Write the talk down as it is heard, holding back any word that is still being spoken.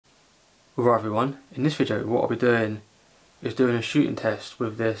Alright everyone, in this video what I'll be doing is doing a shooting test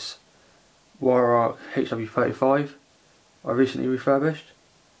with this Weihrauch HW35 I recently refurbished.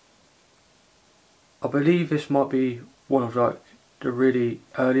 I believe this might be one of the really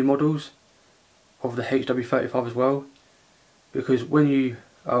early models of the HW35 as well, because when you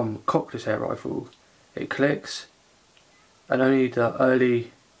cock this air rifle it clicks, and only the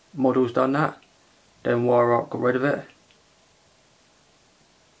early models done that, then Weihrauch got rid of it.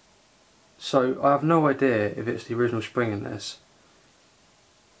 So I have no idea if it's the original spring in this.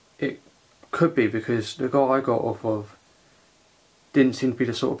 It could be, because the guy I got off of didn't seem to be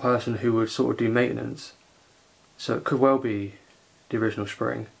the sort of person who would sort of do maintenance, so it could well be the original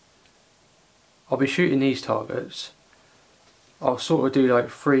spring. I'll be shooting these targets. I'll sort of do like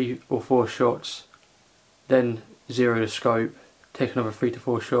 3 or 4 shots, then zero the scope, take another 3 to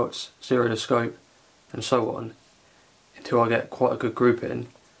 4 shots, zero the scope, and so on, until I get quite a good group in.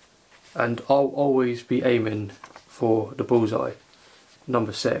 And I'll always be aiming for the bullseye,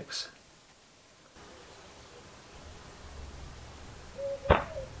 number 6.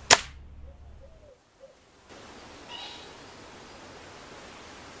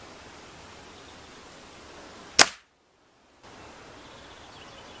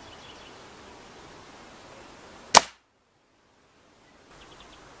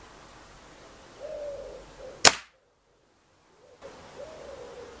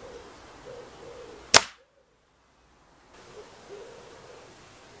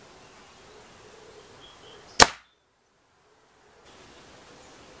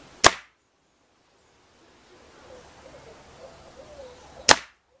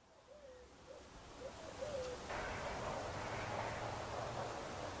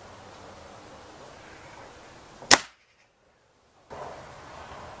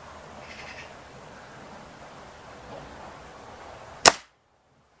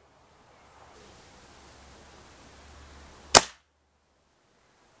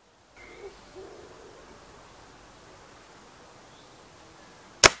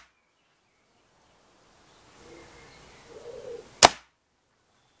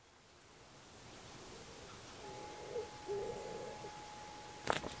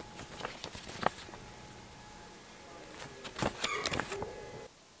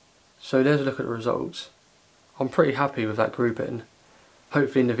 So there's a look at the results. I'm pretty happy with that grouping.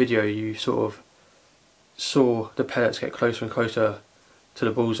 Hopefully in the video you sort of saw the pellets get closer and closer to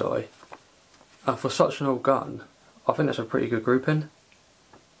the bullseye. And for such an old gun, I think that's a pretty good grouping.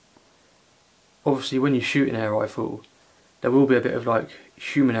 Obviously when you shoot an air rifle, there will be a bit of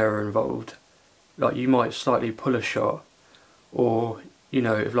human error involved. Like you might slightly pull a shot, or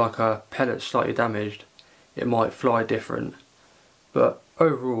if a pellet's slightly damaged, it might fly different. But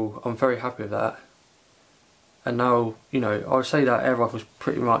overall, I'm very happy with that. And now, I would say that air rifle's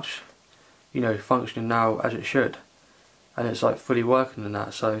pretty much, functioning now as it should. And it's fully working and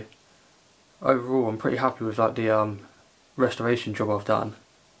that, so overall I'm pretty happy with the restoration job I've done.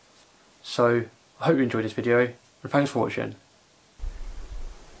 So, I hope you enjoyed this video, and thanks for watching.